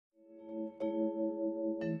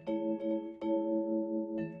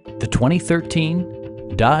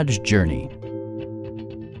2013 Dodge Journey.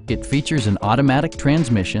 It features an automatic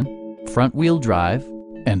transmission, front-wheel drive,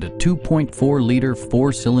 and a 2.4-liter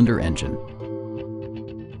four-cylinder engine.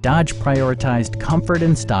 Dodge prioritized comfort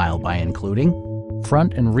and style by including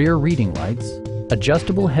front and rear reading lights,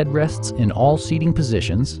 adjustable headrests in all seating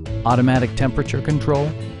positions, automatic temperature control,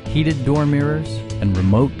 heated door mirrors, and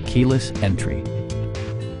remote keyless entry.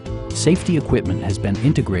 Safety equipment has been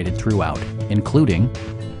integrated throughout, including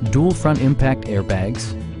dual front impact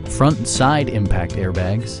airbags, front and side impact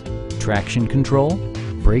airbags, traction control,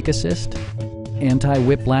 brake assist,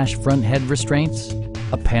 anti-whiplash front head restraints,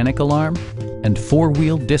 a panic alarm, and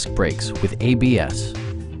four-wheel disc brakes with ABS.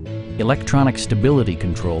 Electronic stability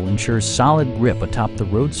control ensures solid grip atop the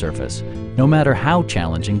road surface, no matter how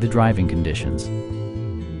challenging the driving conditions.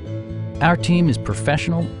 Our team is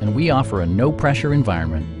professional and we offer a no-pressure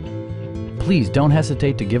environment. Please don't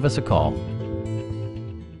hesitate to give us a call.